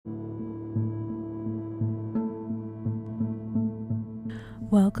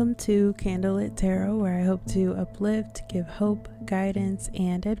Welcome to Candlelit Tarot, where I hope to uplift, give hope, guidance,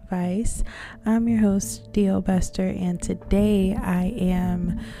 and advice. I'm your host, Dio Bester, and today I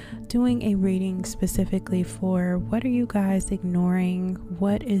am doing a reading specifically for what are you guys ignoring?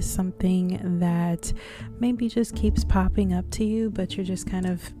 What is something that maybe just keeps popping up to you, but you're just kind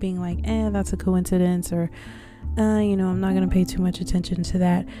of being like, that's a coincidence, or I'm not going to pay too much attention to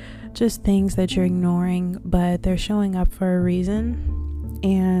that. Just things that you're ignoring, but they're showing up for a reason.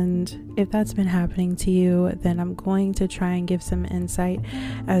 And if that's been happening to you, then I'm going to try and give some insight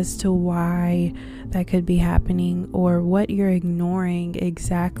as to why that could be happening, or what you're ignoring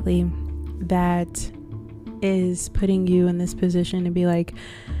exactly that is putting you in this position to be like,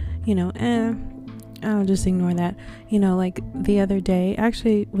 I'll just ignore that. Like the other day,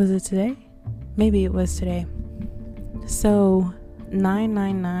 actually, was it today? Maybe it was today. So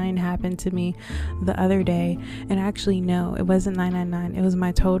 999 happened to me the other day, and actually no, it wasn't 999, it was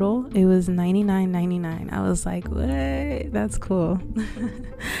my total. It was 99.99. I was like, what? That's cool.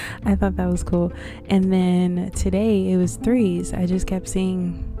 I thought that was cool. And then today it was threes. I just kept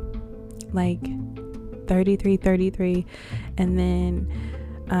seeing like 33, and then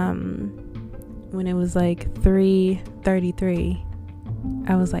when it was like 333,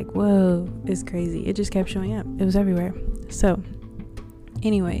 I was like, whoa, it's crazy. It just kept showing up. It was everywhere. So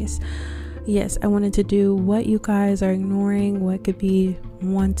anyways, yes, I wanted to do what you guys are ignoring, what could be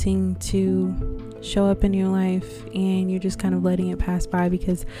wanting to show up in your life, and you're just kind of letting it pass by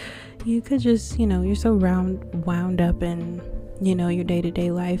because you could just, you're so wound up in, your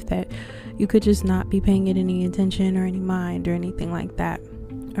day-to-day life that you could just not be paying it any attention or any mind or anything like that.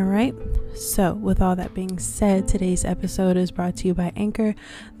 All right. So with all that being said, today's episode is brought to you by Anchor,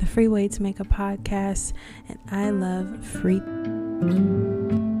 the free way to make a podcast, and I love free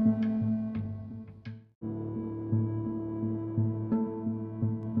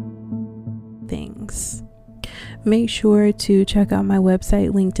things. Make sure to check out my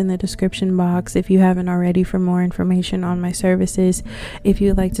website linked in the description box if you haven't already for more information on my services. If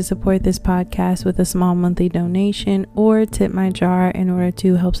you'd like to support this podcast with a small monthly donation or tip my jar in order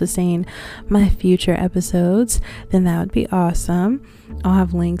to help sustain my future episodes, then that would be awesome. I'll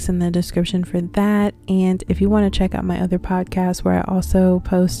have links in the description for that. And if you want to check out my other podcast where I also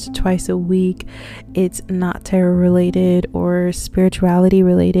post twice a week, it's not tarot related or spirituality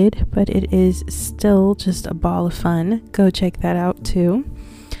related, but it is still just a ball of fun. Go check that out too.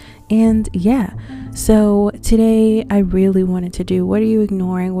 And yeah, so today I really wanted to do what are you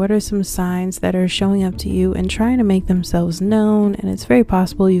ignoring? What are some signs that are showing up to you and trying to make themselves known? And it's very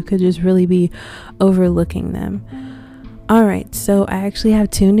possible you could just really be overlooking them. All right, so I actually have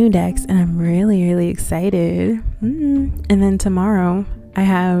 2 new decks and I'm really, really excited. And then tomorrow I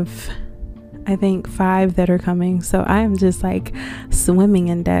have, I think, 5 that are coming. So I am just like swimming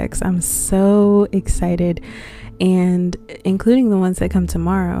in decks. I'm so excited. And including the ones that come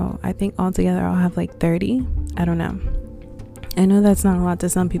tomorrow, I think altogether I'll have like 30. I don't know. I know that's not a lot to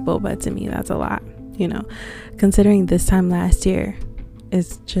some people, but to me that's a lot, considering this time last year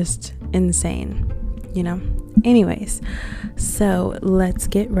is just insane. Anyways, so let's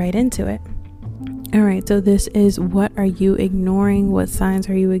get right into it. All right, so this is what are you ignoring? What signs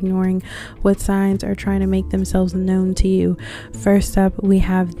are you ignoring? What signs are trying to make themselves known to you? First up, we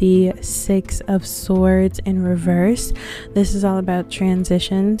have the 6 of Swords in reverse. This is all about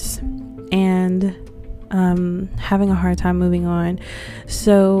transitions and having a hard time moving on.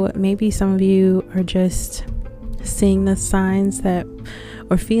 So maybe some of you are just seeing the signs that,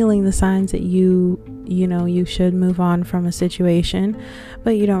 or feeling the signs that you should move on from a situation,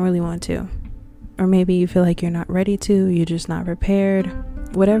 but you don't really want to. Or maybe you feel like you're not ready to, you're just not prepared.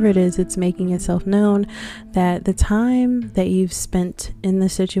 Whatever it is, it's making itself known that the time that you've spent in the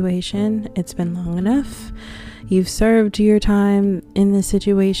situation, it's been long enough. You've served your time in the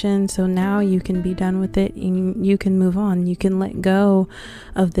situation, so now you can be done with it and you can move on. You can let go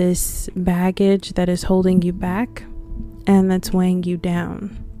of this baggage that is holding you back and that's weighing you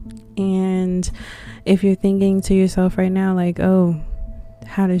down. And if you're thinking to yourself right now, like, oh,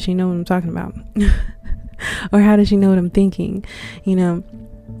 how does she know what I'm talking about? Or how does she know what I'm thinking? I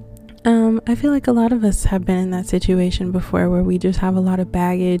feel like a lot of us have been in that situation before where we just have a lot of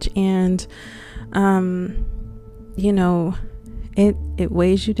baggage and, it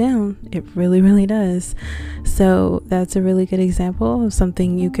weighs you down. It really, really does. So that's a really good example of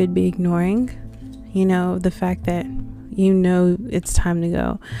something you could be ignoring. The fact that it's time to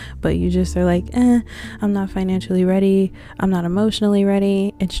go, but you just are like, I'm not financially ready, I'm not emotionally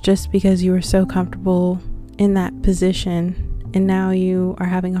ready. It's just because you were so comfortable in that position and now you are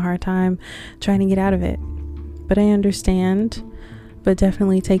having a hard time trying to get out of it. But I understand but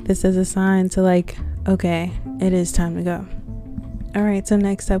definitely take this as a sign to like, okay, it is time to go. All right, so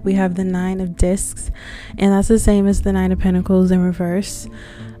next up we have the 9 of Discs, and that's the same as the 9 of Pentacles in reverse.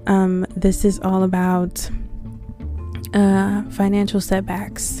 This is all about financial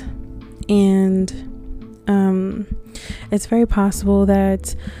setbacks, and it's very possible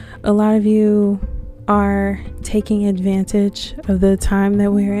that a lot of you are taking advantage of the time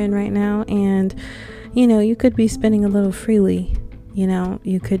that we're in right now, and you could be spending a little freely.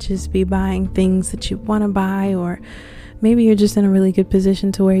 You could just be buying things that you want to buy, or maybe you're just in a really good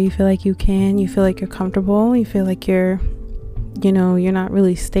position to where you feel like you feel like you're comfortable, you feel like you're not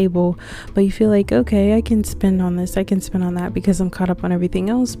really stable, but you feel like, okay, I can spend on this, I can spend on that because I'm caught up on everything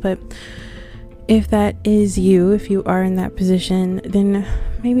else. But if that is you, if you are in that position, then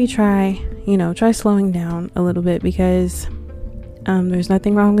maybe try slowing down a little bit, because there's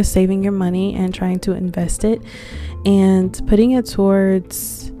nothing wrong with saving your money and trying to invest it and putting it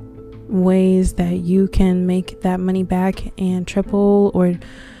towards ways that you can make that money back and triple or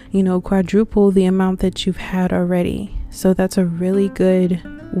quadruple the amount that you've had already. So that's a really good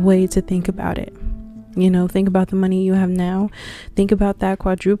way to think about it. Think about the money you have now, think about that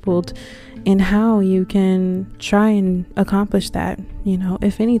quadrupled, and how you can try and accomplish that,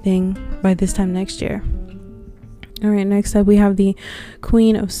 if anything, by this time next year. All right, next up we have the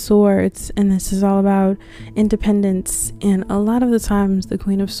Queen of Swords, and this is all about independence. And a lot of the times the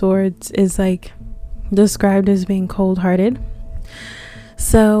Queen of Swords is like described as being cold-hearted.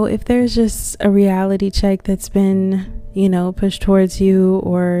 So if there's just a reality check that's been pushed towards you,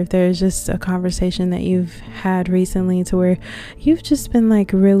 or if there's just a conversation that you've had recently to where you've just been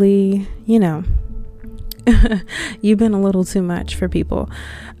like really you've been a little too much for people,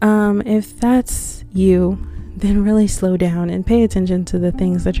 if that's you, then really slow down and pay attention to the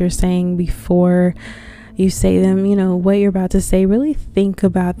things that you're saying before you say them. What you're about to say, really think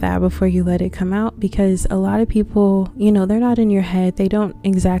about that before you let it come out, because a lot of people, they're not in your head, they don't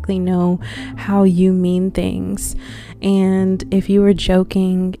exactly know how you mean things. And if you were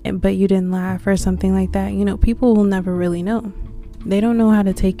joking but you didn't laugh or something like that, people will never really know. They don't know how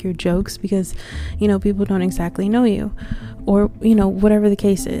to take your jokes because people don't exactly know you, or whatever the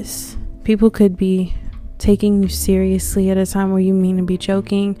case is. People could be taking you seriously at a time where you mean to be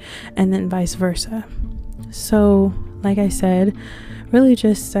joking, and then vice versa. So like I said, really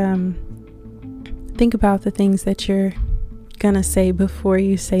just think about the things that you're gonna say before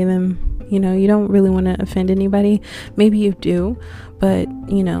you say them. You don't really want to offend anybody. Maybe you do, but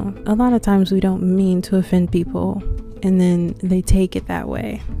a lot of times we don't mean to offend people, and then they take it that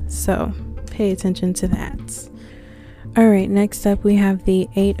way. So pay attention to that. All right, next up we have the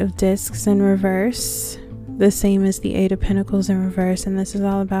 8 of Discs in reverse, the same as the 8 of Pentacles in reverse, and this is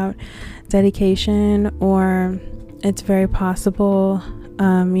all about dedication, or it's very possible,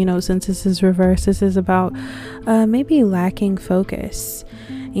 since this is reverse, this is about maybe lacking focus.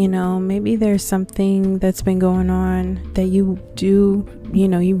 Maybe there's something that's been going on that you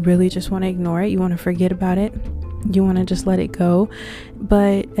really just want to ignore it, you want to forget about it, you want to just let it go,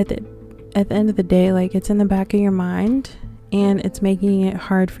 but at the end of the day, like, it's in the back of your mind, and it's making it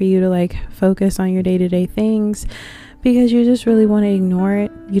hard for you to like focus on your day-to-day things, because you just really want to ignore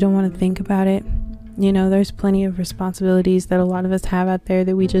it, you don't want to think about it. There's plenty of responsibilities that a lot of us have out there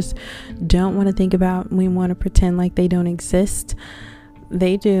that we just don't want to think about. We want to pretend like they don't exist.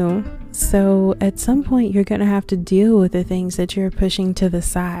 They do. So at some point you're going to have to deal with the things that you're pushing to the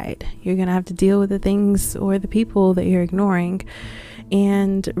side. You're going to have to deal with the things or the people that you're ignoring,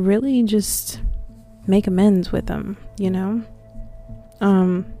 and really just make amends with them.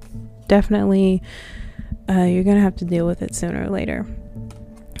 Definitely you're going to have to deal with it sooner or later.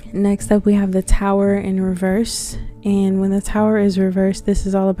 Next up we have the Tower in reverse, and when the Tower is reversed, this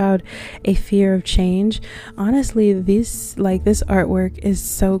is all about a fear of change. Honestly, this artwork is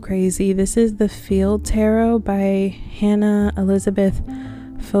so crazy. This is the Field Tarot by Hannah Elizabeth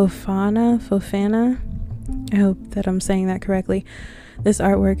Fofana. I hope that I'm saying that correctly. This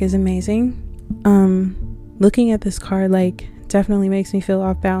artwork is amazing. Looking at this card definitely makes me feel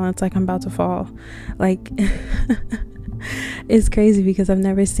off balance, like I'm about to fall. It's crazy because I've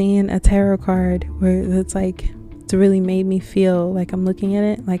never seen a tarot card where it's really made me feel like I'm looking at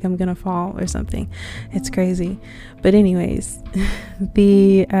it like I'm gonna fall or something. It's crazy. But anyways,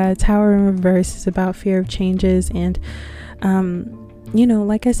 the Tower in reverse is about fear of changes, and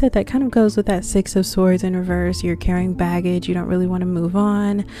like I said, that kind of goes with that 6 of Swords in reverse. You're carrying baggage, you don't really want to move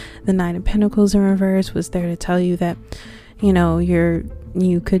on. The 9 of Pentacles in reverse was there to tell you that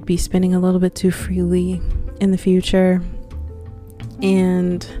you could be spending a little bit too freely in the future,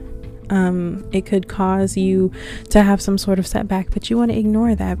 and It could cause you to have some sort of setback, but you want to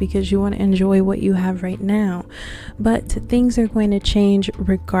ignore that because you want to enjoy what you have right now. But things are going to change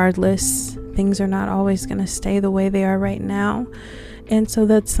regardless. Things are not always going to stay the way they are right now. And so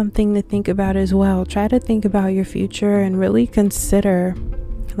that's something to think about as well. Try to think about your future and really consider,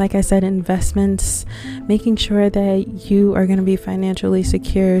 like I said, investments, making sure that you are going to be financially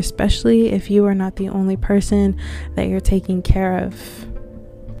secure, especially if you are not the only person that you're taking care of.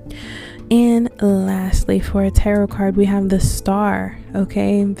 And lastly, for a tarot card, we have the Star.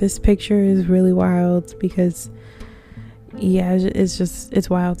 Okay, this picture is really wild because, yeah, it's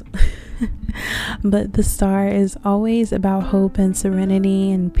wild. But the Star is always about hope and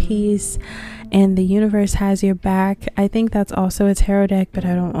serenity and peace, and the universe has your back. I think that's also a tarot deck, but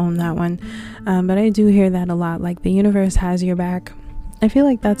I don't own that one. But I do hear that a lot, like the universe has your back. I feel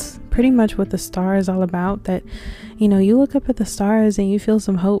like that's pretty much what the Star is all about, that, you know, you look up at the stars and you feel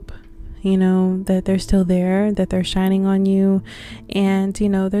some hope, you know, that they're still there, that they're shining on you. And, you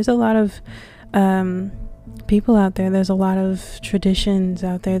know, there's a lot of people out there, there's a lot of traditions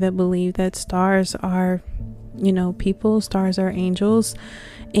out there that believe that stars are, you know, people, stars are angels,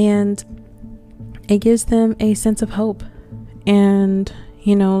 and it gives them a sense of hope. And,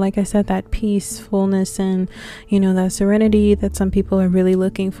 you know, like I said, that peacefulness and, you know, that serenity that some people are really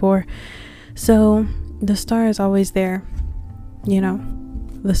looking for. So the Star is always there, you know,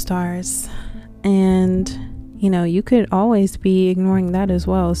 the stars. And, you know, you could always be ignoring that as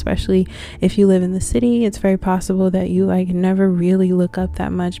well, especially if you live in the city. It's very possible that you like never really look up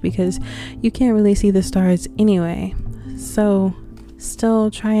that much because you can't really see the stars anyway. So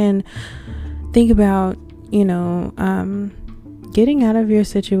still try and think about, you know, getting out of your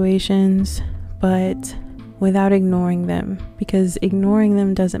situations, but without ignoring them, because ignoring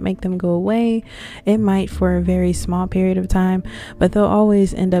them doesn't make them go away. It might for a very small period of time, but they'll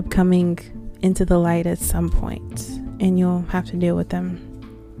always end up coming into the light at some point, and you'll have to deal with them.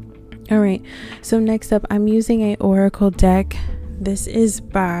 All right, so next up, I'm using a oracle deck. This is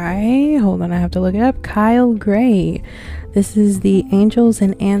by, hold on, I have to look it up, Kyle Gray. This is the Angels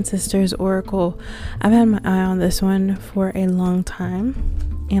and Ancestors Oracle. I've had my eye on this one for a long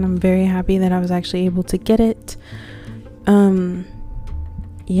time, and I'm very happy that I was actually able to get it.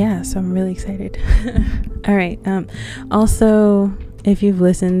 Yeah, so I'm really excited. All right, also, if you've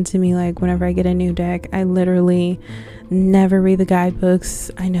listened to me, like whenever I get a new deck, I literally never read the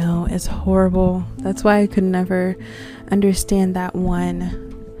guidebooks. I know, it's horrible. That's why I could never understand that one.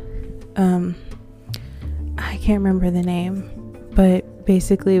 I can't remember the name, but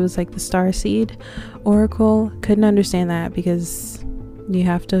basically it was like the Starseed Oracle. Couldn't understand that because you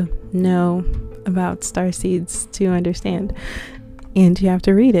have to know about starseeds to understand, and you have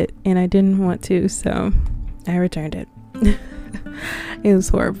to read it, and I didn't want to, so I returned it. It was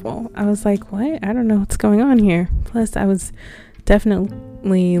horrible. I was like, what? I don't know what's going on here. Plus, I was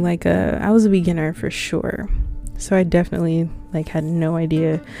definitely like I was a beginner for sure. So I definitely like had no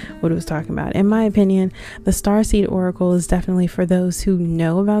idea what it was talking about. In my opinion, the Starseed Oracle is definitely for those who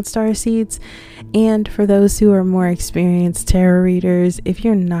know about starseeds, and for those who are more experienced tarot readers. If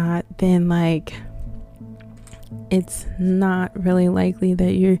you're not, then like it's not really likely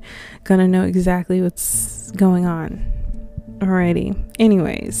that you're gonna know exactly what's going on. Alrighty,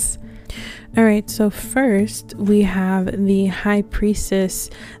 anyways. All right, so first we have the High Priestess.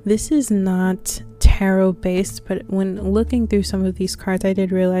 This is not tarot based, but when looking through some of these cards, I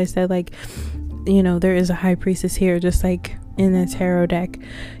did realize that, like, you know, there is a High Priestess here, just like in the tarot deck.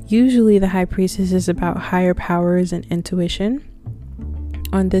 Usually the High Priestess is about higher powers and intuition.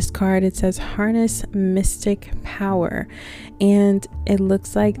 On this card, it says harness mystic power, and it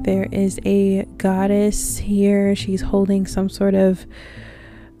looks like there is a goddess here. She's holding some sort of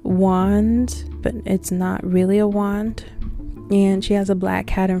wand, but it's not really a wand, and she has a black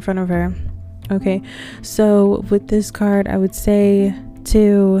cat in front of her. Okay, so with this card, I would say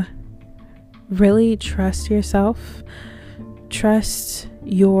to really trust yourself, trust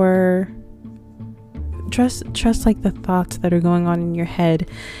like the thoughts that are going on in your head.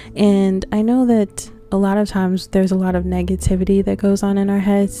 And I know that a lot of times there's a lot of negativity that goes on in our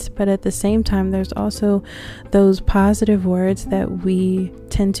heads, but at the same time there's also those positive words that we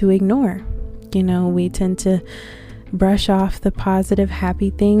tend to ignore. You know, we tend to brush off the positive, happy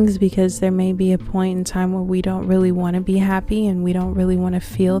things because there may be a point in time where we don't really want to be happy and we don't really want to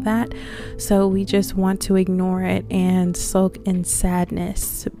feel that, so we just want to ignore it and sulk in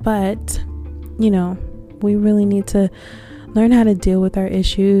sadness. But, you know, we really need to learn how to deal with our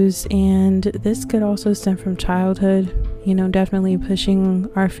issues. And this could also stem from childhood, definitely pushing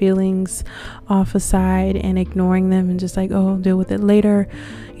our feelings off aside and ignoring them and just like, oh, I'll deal with it later,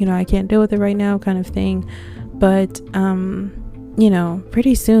 I can't deal with it right now kind of thing. But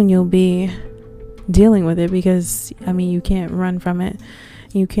pretty soon you'll be dealing with it, because you can't run from it.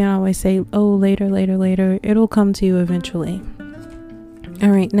 You can't always say, oh, later. It'll come to you eventually. All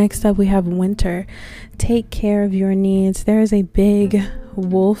right, next up we have winter. Take care of your needs. There is a big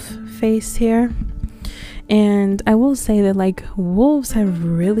wolf face here. And I will say that wolves have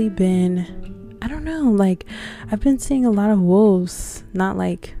really been, I don't know, I've been seeing a lot of wolves, not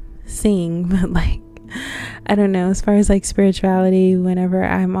seeing, but I don't know, as far as spirituality, whenever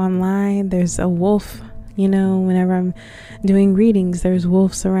I'm online, there's a wolf, whenever I'm doing readings, there's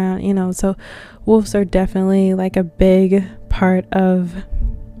wolves around, so wolves are definitely a big part of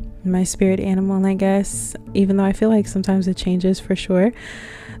my spirit animal, I guess, even though I feel like sometimes it changes for sure.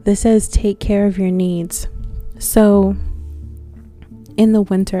 This says take care of your needs. So in the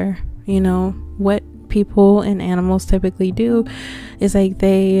winter, what people and animals typically do is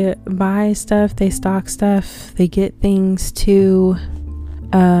they buy stuff, they stock stuff, they get things to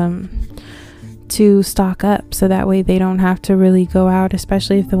stock up, so that way they don't have to really go out,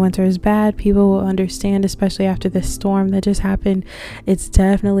 especially if the winter is bad. People will understand, especially after this storm that just happened. It's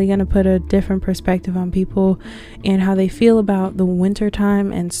definitely going to put a different perspective on people and how they feel about the winter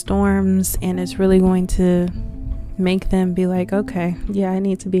time and storms, and it's really going to make them be like, okay, yeah, I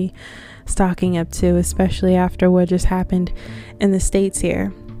need to be stocking up too, especially after what just happened in the States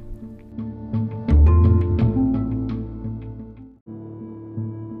here.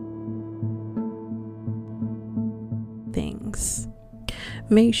 Things.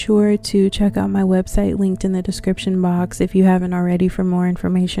 Make sure to check out my website linked in the description box if you haven't already for more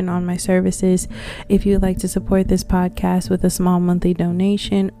information on my services. If you'd like to support this podcast with a small monthly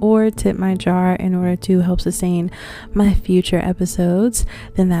donation or tip my jar in order to help sustain my future episodes,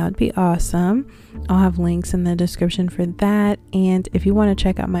 then that would be awesome. I'll have links in the description for that. And if you want to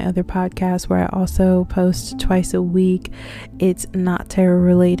check out my other podcast where I also post twice a week, it's not tarot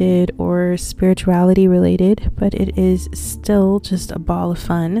related or spirituality related, but it is still just a ball of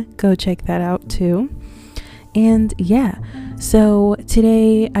fun. Go check that out too. And yeah, so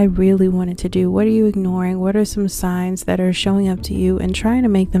today I really wanted to do, what are you ignoring? What are some signs that are showing up to you and trying to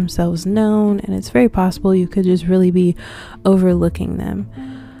make themselves known? And it's very possible you could just really be overlooking them.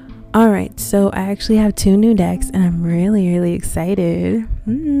 All right, so I actually have 2 new decks and I'm really excited.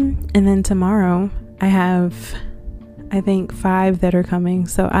 And then tomorrow I have, I think, 5 that are coming.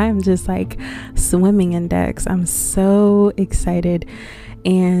 So I am just swimming in decks. I'm so excited.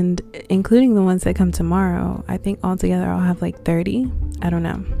 And including the ones that come tomorrow, I think altogether I'll have 30. I don't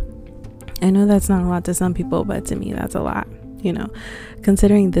know. I know that's not a lot to some people, but to me that's a lot,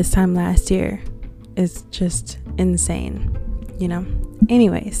 considering this time last year is just insane,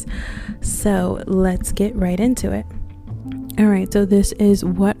 Anyways, so let's get right into it. All right, so this is,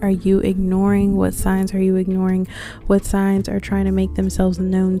 what are you ignoring? What signs are you ignoring? What signs are trying to make themselves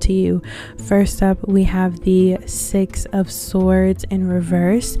known to you? First up, we have the 6 of Swords in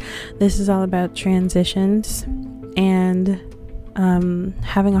reverse. This is all about transitions and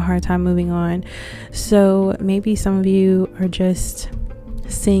having a hard time moving on. So maybe some of you are just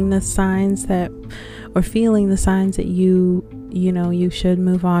seeing the signs that, or feeling the signs that you should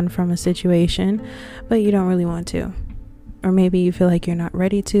move on from a situation, but you don't really want to. Or maybe you feel like you're not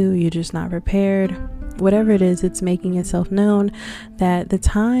ready to, you're just not prepared. Whatever it is, it's making itself known that the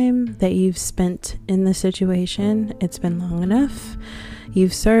time that you've spent in the situation, it's been long enough.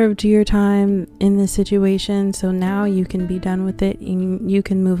 You've served your time in this situation, so now you can be done with it and you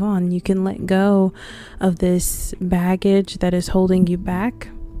can move on. You can let go of this baggage that is holding you back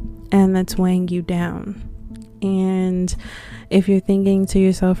and that's weighing you down. And if you're thinking to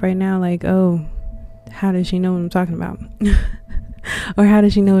yourself right now, oh, how does she know what I'm talking about? Or how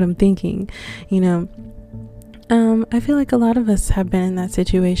does she know what I'm thinking? I feel like a lot of us have been in that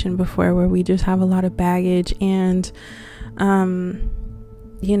situation before where we just have a lot of baggage and,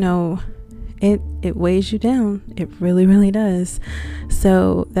 it weighs you down. It really does.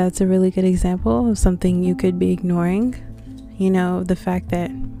 So that's a really good example of something you could be ignoring. The fact that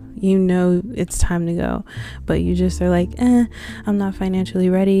it's time to go, but you just are I'm not financially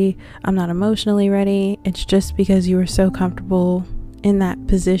ready, I'm not emotionally ready. It's just because you were so comfortable in that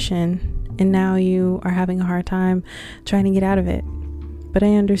position and now you are having a hard time trying to get out of it. But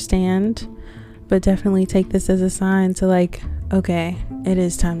I understand, but definitely take this as a sign to okay, it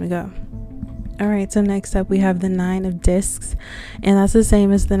is time to go. All right, so next up we have the 9 of Discs, and that's the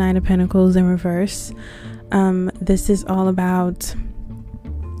same as the 9 of Pentacles in reverse. This is all about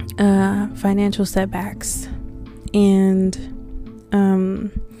financial setbacks, and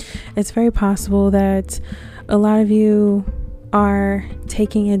it's very possible that a lot of you are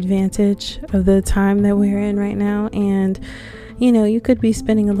taking advantage of the time that we're in right now, and you could be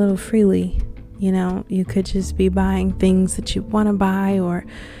spending a little freely. You could just be buying things that you want to buy, or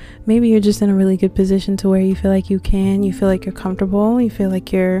maybe you're just in a really good position to where you feel like you feel like you're comfortable, you feel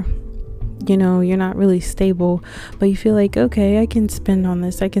like you're not really stable, but you feel like, okay, I can spend on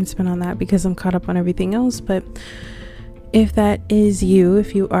this, I can spend on that because I'm caught up on everything else. But if that is you,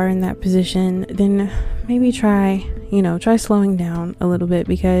 if you are in that position, then maybe try slowing down a little bit,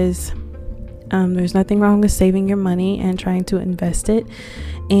 because there's nothing wrong with saving your money and trying to invest it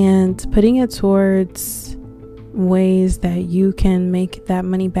and putting it towards ways that you can make that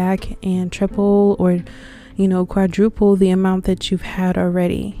money back and triple or quadruple the amount that you've had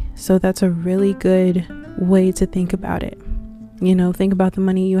already. So that's a really good way to think about it. Think about the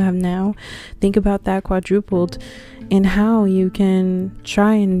money you have now, think about that quadrupled, and how you can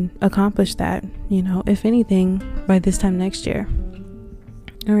try and accomplish that, if anything, by this time next year.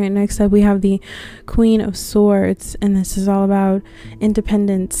 All right, next up we have the Queen of Swords, and this is all about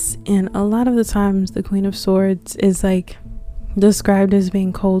independence. And a lot of the times the Queen of Swords is described as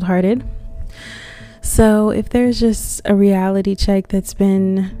being cold-hearted. So if there's just a reality check that's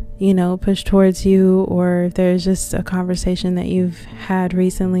been pushed towards you, or if there's just a conversation that you've had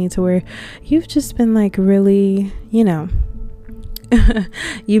recently to where you've just been really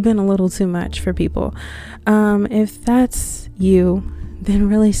you've been a little too much for people, if that's you, then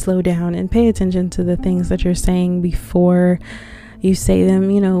really slow down and pay attention to the things that you're saying before you say them.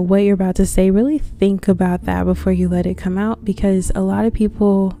 What you're about to say, really think about that before you let it come out, because a lot of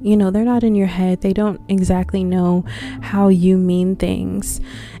people, they're not in your head, they don't exactly know how you mean things.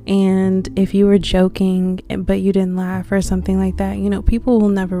 And if you were joking but you didn't laugh or something like that, people will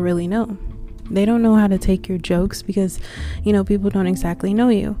never really know. They don't know how to take your jokes because people don't exactly know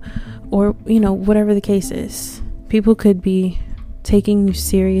you, or whatever the case is. People could be taking you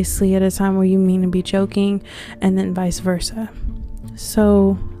seriously at a time where you mean to be joking, and then vice versa.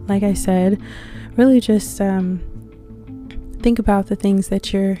 So like I said, really just think about the things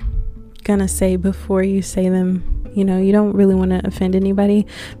that you're gonna say before you say them. You don't really want to offend anybody.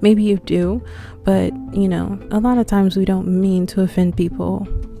 Maybe you do, but a lot of times we don't mean to offend people,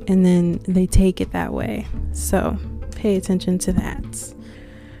 and then they take it that way. So pay attention to that.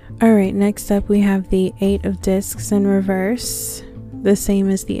 All right, next up we have the Eight of Discs in reverse, the same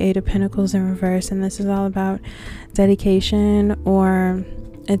as the Eight of Pentacles in reverse, and this is all about dedication, or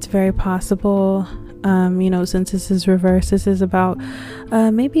it's very possible, since this is reverse, this is about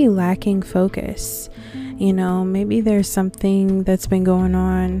maybe lacking focus. Maybe there's something that's been going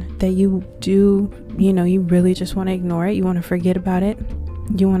on that you really just want to ignore it, you want to forget about it,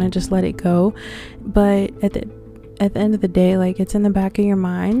 you want to just let it go, but at the end of the day, it's in the back of your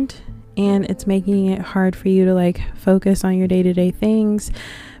mind, and it's making it hard for you to focus on your day-to-day things,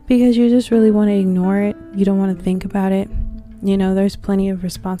 because you just really want to ignore it, you don't want to think about it. There's plenty of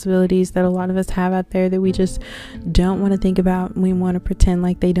responsibilities that a lot of us have out there that we just don't want to think about. We want to pretend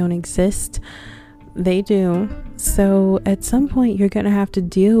like they don't exist. They do. So at some point you're going to have to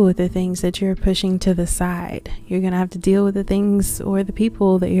deal with the things that you're pushing to the side. You're going to have to deal with the things or the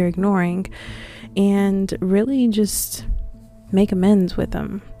people that you're ignoring, and really just make amends with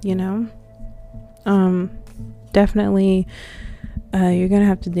them. Definitely you're going to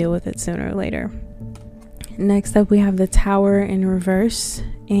have to deal with it sooner or later. Next up we have the Tower in reverse,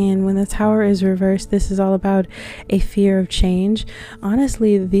 and when the Tower is reversed, this is all about a fear of change.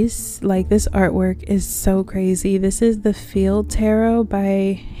 Honestly, this artwork is so crazy. This is the Field Tarot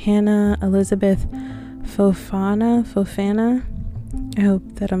by Hannah Elizabeth Fofana. I hope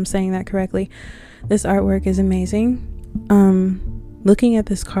that I'm saying that correctly. This artwork is amazing. Looking at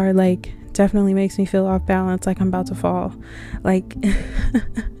this card definitely makes me feel off balance, I'm about to fall.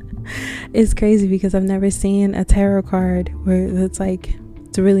 It's crazy because I've never seen a tarot card where it's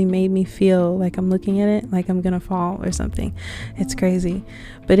it's really made me feel like I'm looking at it like I'm gonna fall or something. It's crazy.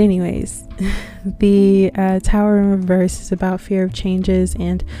 But anyways, the Tower in reverse is about fear of changes,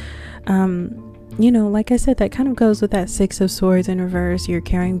 and like I said, that kind of goes with that Six of Swords in reverse. You're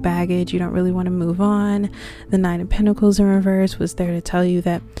carrying baggage, you don't really want to move on. The Nine of Pentacles in reverse was there to tell you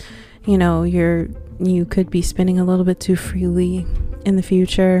that you could be spending a little bit too freely in the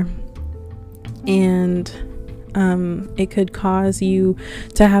future, and it could cause you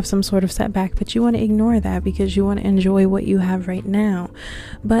to have some sort of setback, but you want to ignore that because you want to enjoy what you have right now.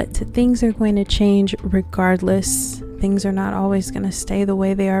 But things are going to change regardless. Things are not always going to stay the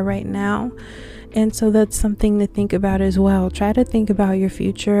way they are right now, And so that's something to think about as well. Try to think about your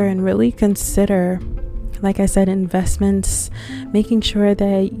future and really consider, like I said, investments, making sure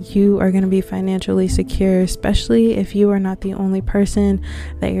that you are going to be financially secure, especially if you are not the only person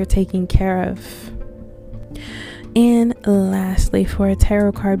that you're taking care of. And lastly, for a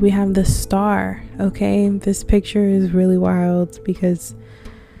tarot card, we have the Star. Okay, this picture is really wild because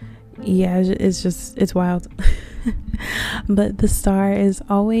it's wild. But the Star is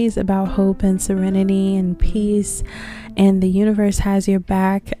always about hope and serenity and peace, and the universe has your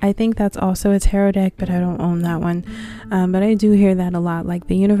back. I think that's also a tarot deck, but I don't own that one. But I do hear that a lot, like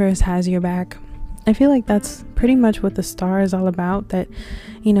the universe has your back. I feel like that's pretty much what the Star is all about, that,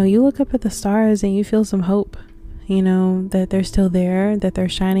 you know, you look up at the stars and you feel some hope, you know, that they're still there, that they're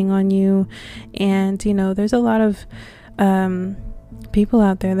shining on you. And, you know, there's a lot of people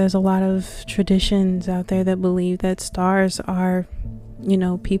out there, there's a lot of traditions out there that believe that stars are, you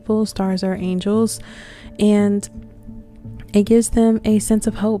know, people, stars are angels, and it gives them a sense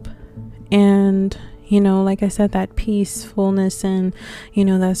of hope. And, you know, like I said, that peacefulness and, you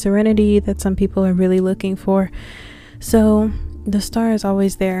know, that serenity that some people are really looking for. So the Star is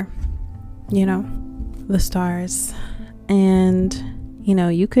always there, you know, the stars. And, you know,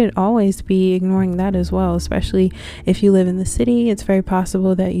 you could always be ignoring that as well, especially if you live in the city. It's very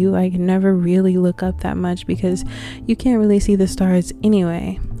possible that you like never really look up that much because you can't really see the stars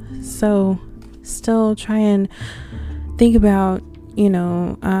anyway. So still try and think about, you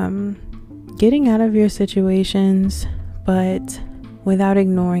know, getting out of your situations, but without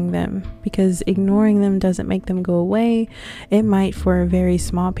ignoring them, because ignoring them doesn't make them go away. It might for a very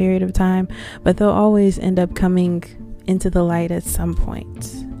small period of time, but they'll always end up coming into the light at some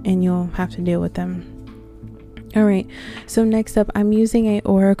point, and you'll have to deal with them. All right, so next up, I'm using a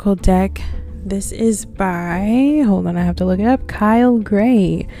oracle deck. This is by, hold on, I have to look it up, Kyle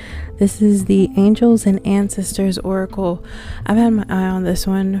Gray. This is the Angels and Ancestors Oracle. I've had my eye on this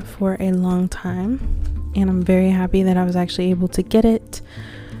one for a long time, and I'm very happy that I was actually able to get it.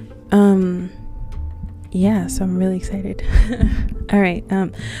 Yeah, so I'm really excited. All right,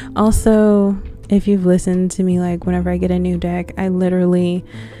 also, if you've listened to me, like whenever I get a new deck, I literally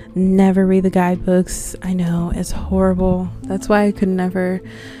never read the guidebooks. I know, it's horrible. That's why I could never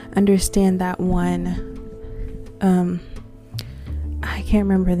understand that one. I can't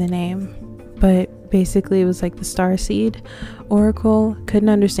remember the name, but basically it was like the Starseed Oracle. Couldn't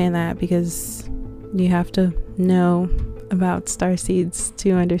understand that because you have to know about starseeds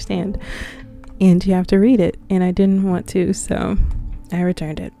to understand, and you have to read it, and I didn't want to, so I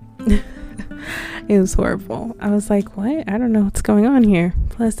returned it. It was horrible. I was like, what? I don't know what's going on here.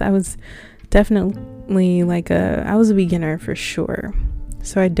 Plus, I was definitely I was a beginner for sure.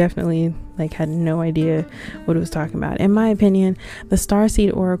 So I definitely had no idea what it was talking about. In my opinion, the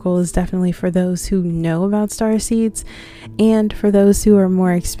Starseed Oracle is definitely for those who know about starseeds, and for those who are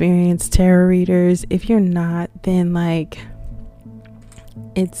more experienced tarot readers. If you're not, then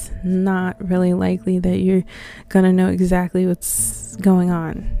it's not really likely that you're gonna know exactly what's going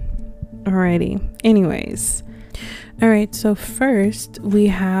on. Alrighty. Anyways. Alright, so first we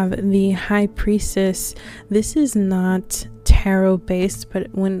have the High Priestess. This is not tarot based,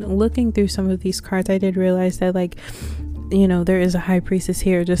 but when looking through some of these cards, I did realize that there is a High Priestess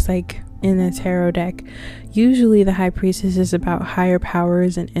here, just like in a tarot deck. Usually the High Priestess is about higher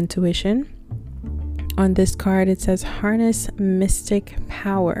powers and intuition. On this card it says harness mystic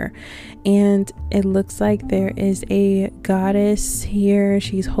power, and it looks like there is a goddess here.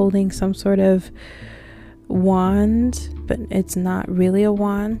 She's holding some sort of wand, but it's not really a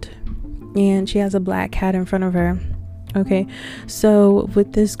wand, and she has a black cat in front of her. Okay, so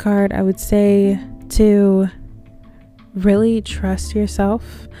with this card, I would say to really trust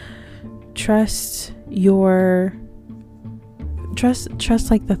yourself, trust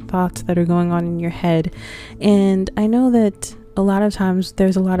the thoughts that are going on in your head. And I know that a lot of times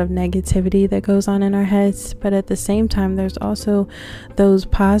there's a lot of negativity that goes on in our heads, but at the same time there's also those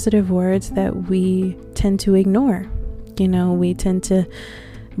positive words that we tend to ignore. We tend to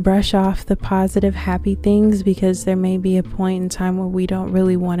brush off the positive, happy things because there may be a point in time where we don't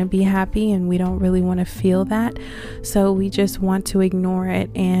really want to be happy and we don't really want to feel that, so we just want to ignore it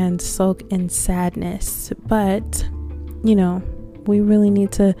and sulk in sadness. But we really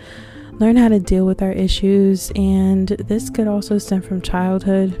need to learn how to deal with our issues, and this could also stem from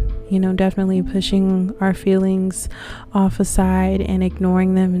childhood. Definitely pushing our feelings off aside and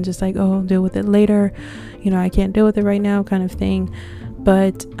ignoring them and just I'll deal with it later, I can't deal with it right now kind of thing.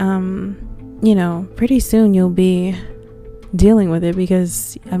 But pretty soon you'll be dealing with it,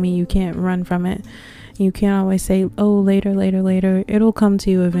 because you can't run from it. You can't always say, oh, later. It'll come to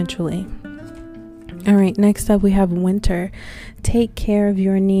you eventually. All right, next up we have winter. Take care of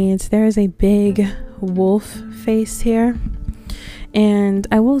your needs. There is a big wolf face here. And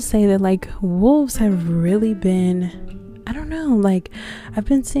I will say that like wolves have really been, I don't know, like I've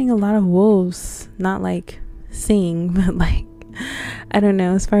been seeing a lot of wolves, not like seeing, but like, I don't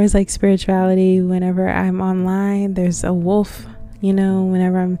know, as far as like spirituality, whenever I'm online, there's a wolf, you know,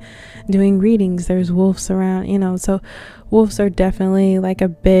 whenever I'm doing readings, there's wolves around, you know, so wolves are definitely like a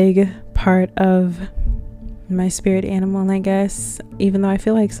big part of my spirit animal, I guess, even though I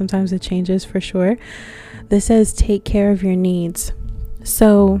feel like sometimes it changes for sure. This says take care of your needs.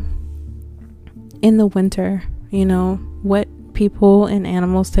 So in the winter, you know, what people and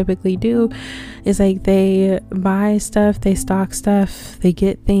animals typically do is like they buy stuff, they stock stuff, they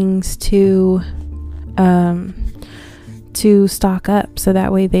get things to stock up, so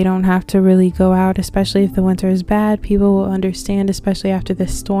that way they don't have to really go out, especially if the winter is bad. People will understand, especially after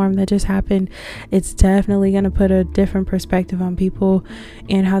this storm that just happened. It's definitely going to put a different perspective on people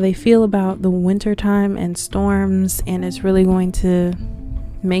and how they feel about the winter time and storms, and it's really going to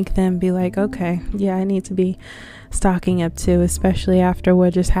make them be like, okay, yeah, I need to be stocking up too, especially after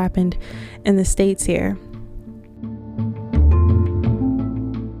what just happened in the States here.